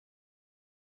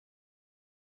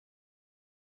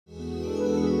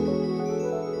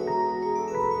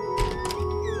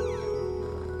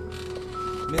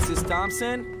Mrs.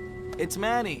 Thompson, it's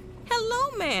Manny.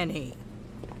 Hello, Manny.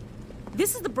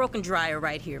 This is the broken dryer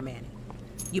right here, Manny.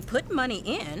 You put money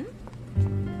in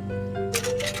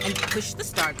and push the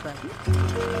start button,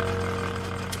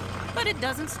 but it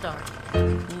doesn't start.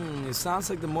 It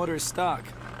sounds like the motor is stuck.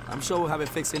 I'm sure we'll have it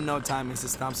fixed in no time,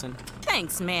 Mrs. Thompson.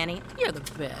 Thanks, Manny. You're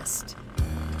the best.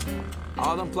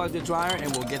 I'll unplug the dryer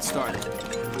and we'll get started.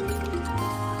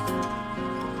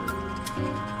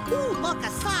 Ooh, look, a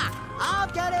sock! I'll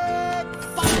get it!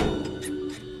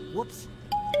 Boom. Whoops.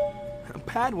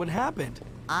 Pat, what happened?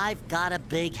 I've got a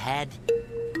big head.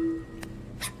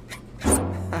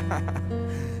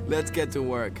 Let's get to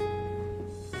work.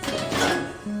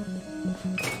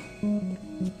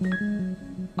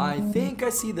 I think I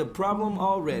see the problem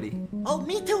already. Oh,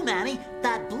 me too, Manny.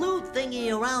 That blue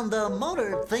thingy around the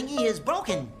motor thingy is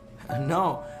broken.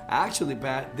 No, actually,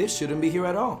 Pat, this shouldn't be here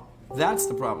at all. That's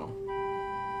the problem.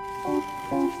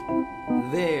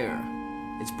 There.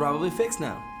 It's probably fixed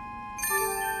now.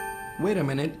 Wait a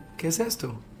minute. ¿Qué es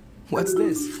esto? What's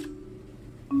this?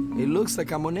 It looks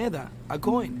like a moneda, a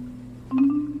coin.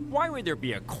 Why would there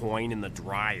be a coin in the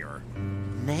dryer?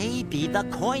 Maybe the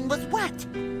coin was wet.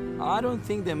 I don't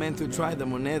think they meant to try the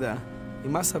moneda.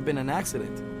 It must have been an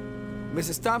accident.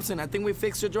 Mrs. Thompson, I think we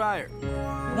fixed your dryer.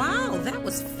 Wow, that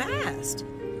was fast.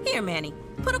 Here, Manny,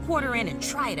 put a quarter in and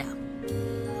try it out.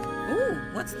 Ooh,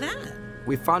 what's that?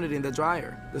 We found it in the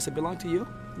dryer. Does it belong to you?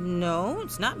 No,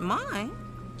 it's not mine.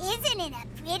 Isn't it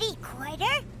a pretty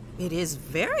quarter? It is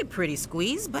very pretty,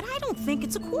 Squeeze, but I don't think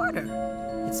it's a quarter.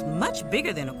 It's much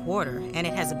bigger than a quarter, and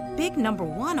it has a big number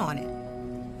 1 on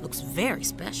it. Looks very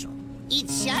special.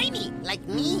 It's shiny, like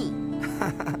me.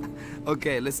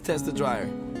 Okay, let's test the dryer.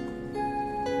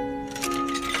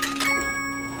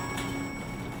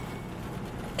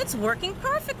 It's working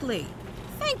perfectly.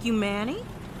 Thank you, Manny.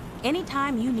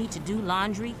 Anytime you need to do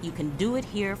laundry, you can do it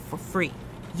here for free.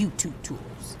 YouTube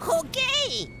tools.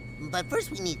 Okay, but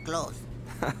first we need clothes.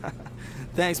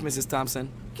 Thanks, Mrs. Thompson.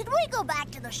 Can we go back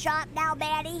to the shop now,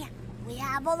 Manny? We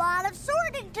have a lot of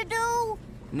sorting to do.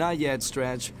 Not yet,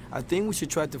 Stretch. I think we should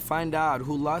try to find out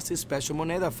who lost his special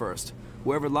moneda first.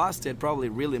 Whoever lost it probably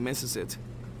really misses it.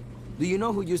 Do you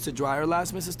know who used the dryer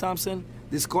last, Mrs. Thompson?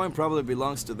 This coin probably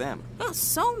belongs to them. Well,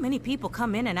 so many people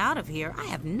come in and out of here, I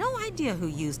have no idea who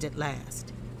used it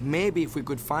last. Maybe if we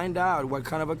could find out what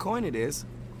kind of a coin it is,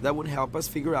 that would help us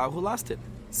figure out who lost it.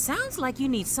 Sounds like you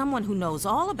need someone who knows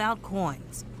all about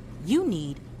coins. You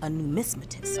need a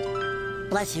numismatist.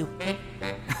 Bless you.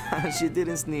 She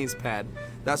didn't sneeze, Pat.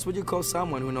 That's what you call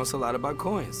someone who knows a lot about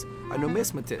coins. A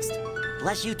numismatist.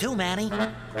 Bless you too, Manny.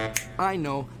 I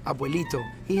know, Abuelito.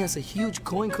 He has a huge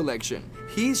coin collection.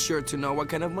 He's sure to know what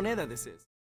kind of moneda this is.